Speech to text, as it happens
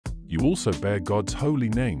You also bear God's holy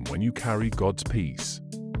name when you carry God's peace.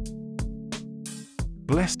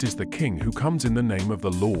 Blessed is the King who comes in the name of the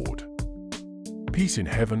Lord. Peace in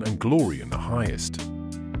heaven and glory in the highest.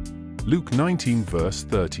 Luke 19 verse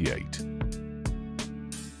 38.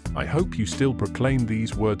 I hope you still proclaim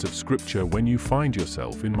these words of Scripture when you find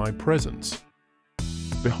yourself in my presence.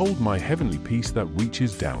 Behold my heavenly peace that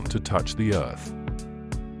reaches down to touch the earth.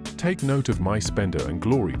 Take note of my splendor and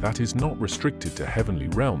glory that is not restricted to heavenly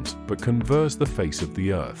realms, but covers the face of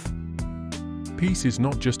the earth. Peace is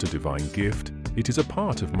not just a divine gift, it is a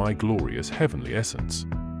part of my glorious heavenly essence.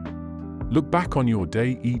 Look back on your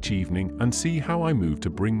day each evening and see how I move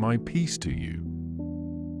to bring my peace to you.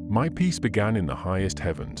 My peace began in the highest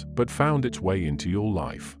heavens, but found its way into your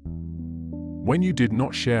life. When you did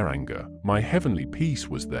not share anger, my heavenly peace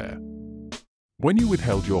was there. When you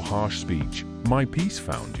withheld your harsh speech, my peace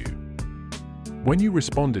found you. When you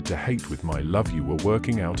responded to hate with my love, you were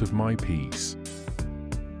working out of my peace.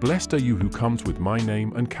 Blessed are you who comes with my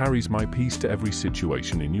name and carries my peace to every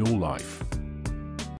situation in your life.